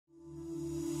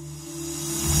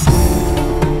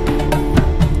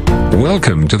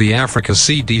Welcome to the Africa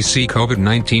CDC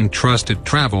COVID-19 Trusted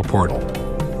Travel Portal.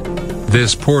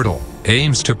 This portal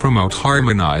aims to promote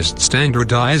harmonized,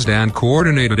 standardized and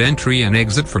coordinated entry and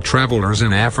exit for travelers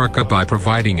in Africa by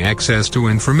providing access to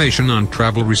information on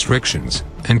travel restrictions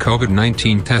and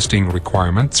COVID-19 testing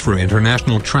requirements for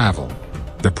international travel.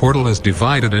 The portal is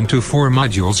divided into 4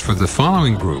 modules for the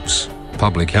following groups: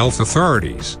 public health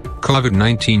authorities,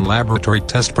 COVID-19 laboratory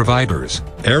test providers,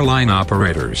 airline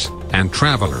operators, and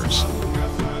travelers.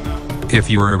 If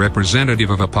you are a representative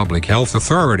of a public health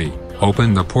authority,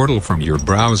 open the portal from your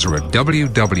browser at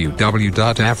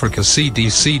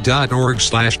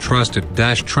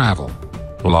www.africacdc.org/trusted-travel.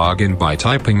 Log in by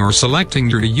typing or selecting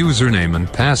your username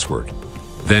and password.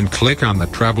 Then click on the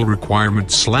Travel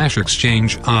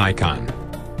Requirements/Exchange icon.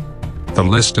 The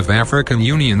list of African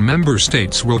Union member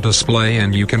states will display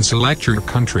and you can select your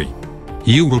country.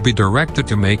 You will be directed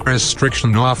to make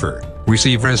restriction offer,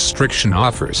 receive restriction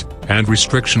offers, and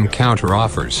restriction counter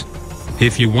offers.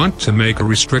 If you want to make a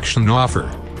restriction offer,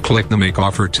 click the Make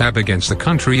Offer tab against the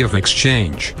country of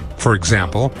exchange, for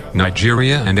example,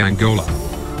 Nigeria and Angola.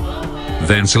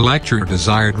 Then select your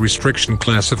desired restriction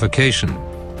classification.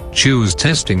 Choose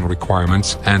testing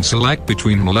requirements and select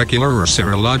between molecular or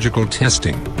serological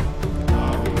testing.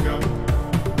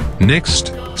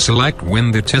 Next, select when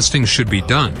the testing should be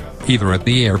done, either at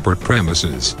the airport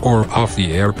premises or off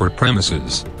the airport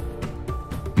premises.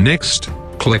 Next,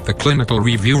 click the clinical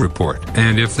review report,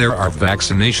 and if there are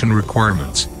vaccination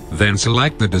requirements, then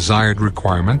select the desired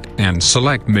requirement and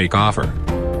select Make Offer.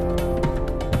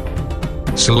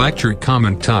 Select your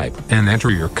comment type and enter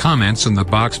your comments in the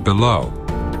box below.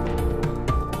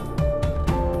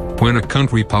 When a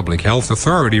country public health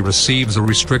authority receives a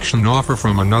restriction offer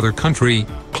from another country,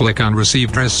 click on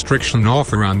Received Restriction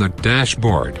Offer on the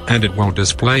dashboard and it will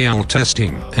display all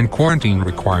testing and quarantine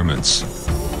requirements.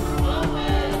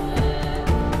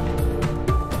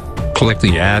 Click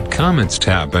the Add Comments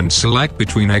tab and select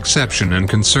between Exception and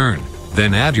Concern,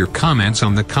 then add your comments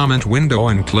on the comment window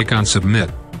and click on Submit.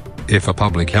 If a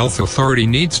public health authority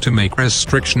needs to make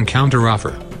restriction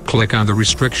counteroffer, click on the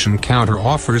Restriction Counter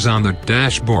Offers on the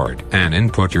dashboard and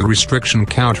input your restriction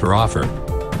counter offer.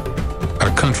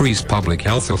 A country's public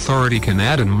health authority can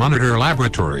add and monitor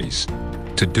laboratories.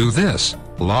 To do this,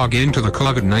 log into the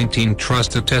COVID-19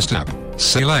 Trusted Test app,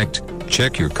 select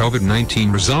Check your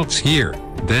COVID-19 results here,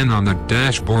 then on the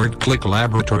dashboard click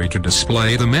Laboratory to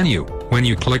display the menu. When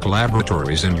you click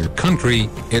Laboratories in your country,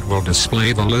 it will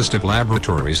display the list of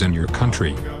laboratories in your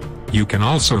country. You can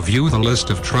also view the list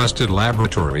of trusted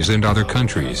laboratories in other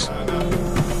countries.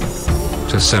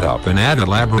 To set up and add a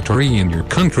laboratory in your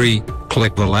country,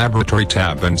 click the Laboratory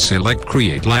tab and select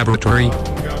Create Laboratory.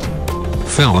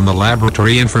 Fill in the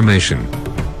laboratory information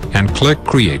and click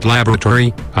Create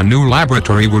Laboratory. A new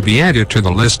laboratory will be added to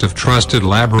the list of trusted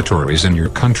laboratories in your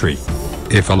country.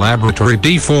 If a laboratory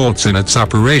defaults in its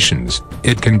operations,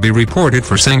 it can be reported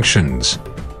for sanctions.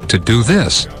 To do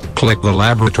this, click the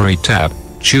Laboratory tab.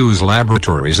 Choose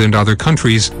Laboratories in other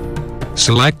countries.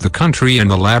 Select the country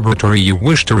and the laboratory you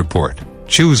wish to report.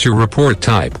 Choose your report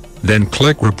type, then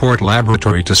click Report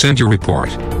Laboratory to send your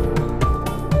report.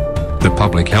 The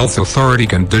public health authority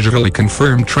can digitally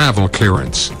confirm travel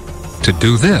clearance. To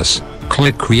do this,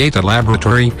 click Create a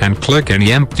Laboratory and click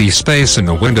any empty space in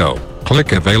the window.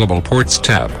 Click Available Ports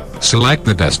tab, select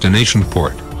the destination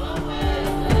port.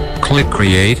 Click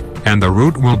Create, and the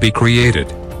route will be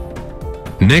created.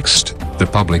 Next, the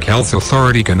public health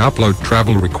authority can upload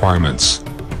travel requirements.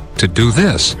 To do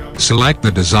this, select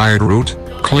the desired route,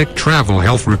 click Travel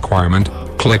Health Requirement,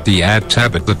 click the Add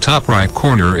tab at the top right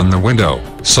corner in the window,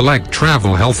 select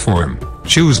Travel Health Form,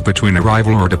 choose between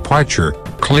arrival or departure,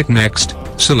 click Next,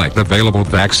 select available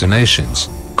vaccinations,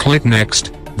 click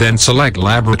Next, then select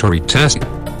Laboratory Test,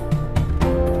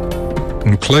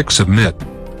 and click Submit.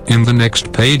 In the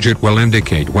next page it will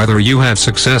indicate whether you have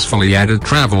successfully added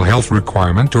travel health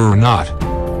requirement or not.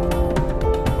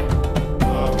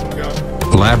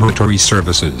 Laboratory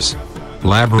Services.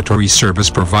 Laboratory service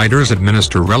providers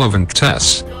administer relevant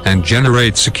tests and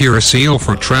generate secure seal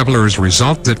for travelers'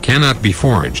 results that cannot be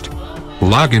forged.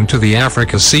 Log into the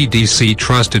Africa CDC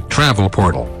Trusted Travel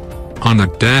Portal. On the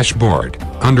dashboard,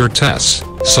 under Tests,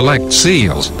 select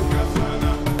Seals.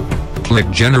 Click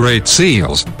Generate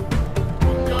Seals.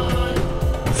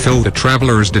 Fill the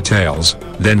traveler's details,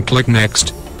 then click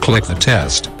Next, click the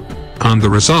test. On the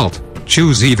result,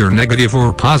 choose either negative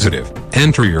or positive,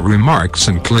 enter your remarks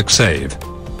and click Save.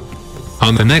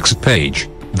 On the next page,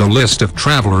 the list of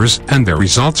travelers and their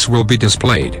results will be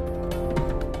displayed.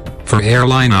 For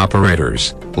airline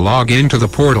operators, log into the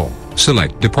portal,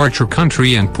 select Departure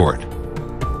Country and Port.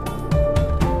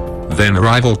 then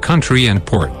arrival country and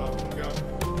port.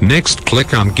 Next,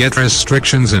 click on Get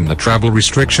Restrictions and the travel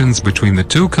restrictions between the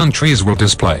two countries will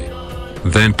display.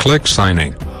 Then click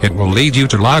Signing. It will lead you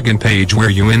to login page where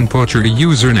you input your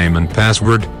username and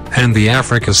password, and the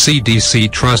Africa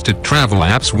CDC Trusted Travel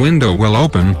Apps window will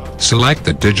open. Select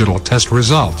the digital test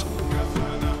result.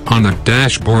 On the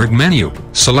dashboard menu,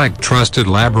 select Trusted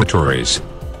Laboratories.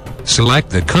 Select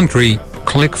the country,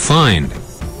 click Find.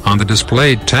 On the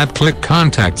displayed tab, click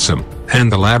Contact them,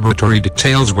 and the laboratory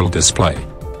details will display.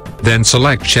 Then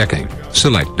select Checking.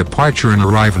 Select Departure and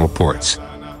Arrival ports.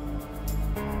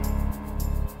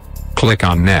 Click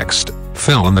on Next.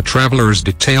 Fill in the traveler's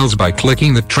details by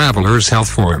clicking the Traveler's Health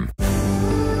form.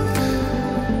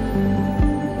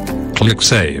 Click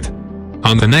Save.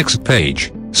 On the next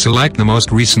page, select the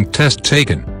most recent test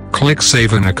taken. Click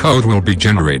Save and a code will be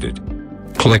generated.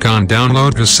 Click on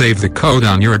Download to save the code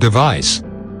on your device.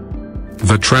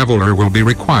 The traveler will be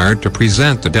required to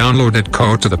present the downloaded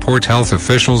code to the port health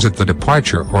officials at the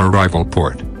departure or arrival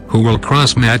port, who will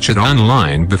cross-match it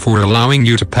online before allowing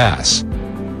you to pass.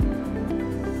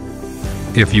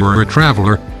 If you are a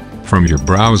traveler, from your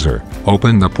browser,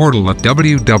 open the portal at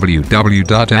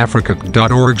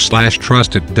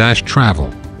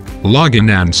www.africa.org/trusted-travel. Log in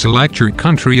and select your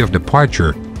country of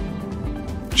departure.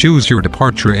 Choose your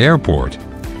departure airport.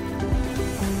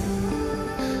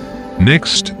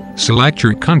 Next, select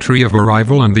your country of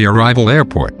arrival and the arrival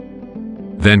airport.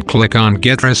 Then click on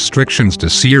Get Restrictions to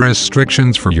see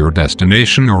restrictions for your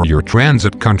destination or your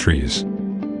transit countries.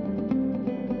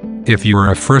 If you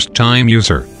are a first-time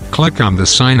user, click on the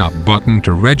Sign Up button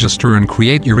to register and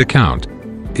create your account.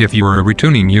 If you are a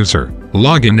returning user,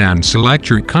 log in and select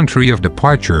your country of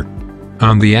departure.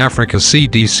 On the Africa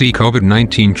CDC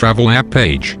COVID-19 travel app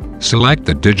page, select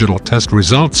the Digital Test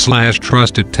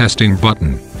Results/Trusted Testing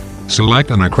button. Select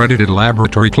an accredited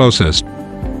laboratory closest.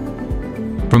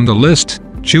 From the list,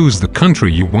 choose the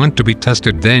country you want to be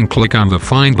tested, then click on the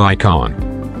Find icon.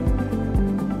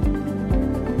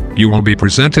 You will be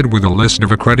presented with a list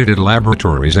of accredited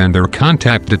laboratories and their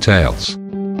contact details.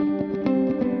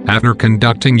 After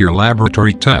conducting your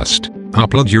laboratory test,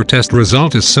 upload your test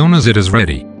result as soon as it is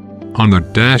ready. On the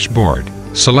dashboard,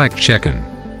 select Check-in.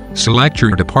 Select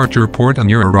your departure port and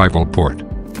your arrival port.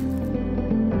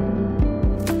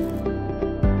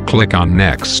 Click on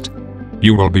Next.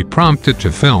 You will be prompted to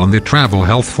fill in the travel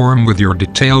health form with your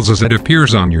details as it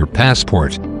appears on your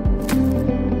passport.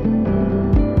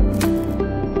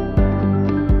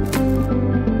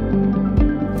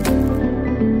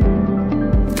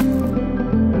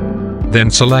 Then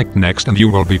select Next and you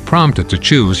will be prompted to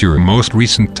choose your most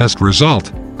recent test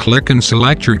result. Click and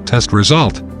select your test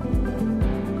result.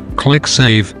 Click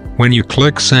Save. When you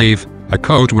click Save, a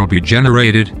code will be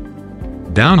generated.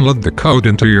 Download the code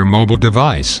into your mobile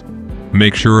device.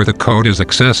 Make sure the code is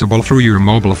accessible through your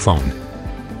mobile phone.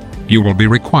 You will be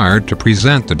required to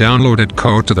present the downloaded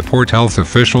code to the port health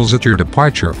officials at your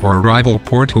departure or arrival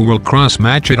port, who will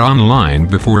cross-match it online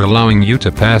before allowing you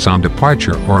to pass on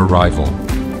departure or arrival.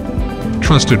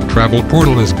 Trusted Travel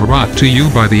Portal is brought to you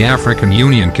by the African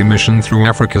Union Commission through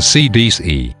Africa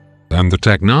CDC, and the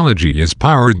technology is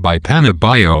powered by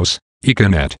PanaBIOS,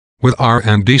 Econet, with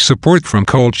R&D support from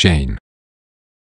Cold Chain.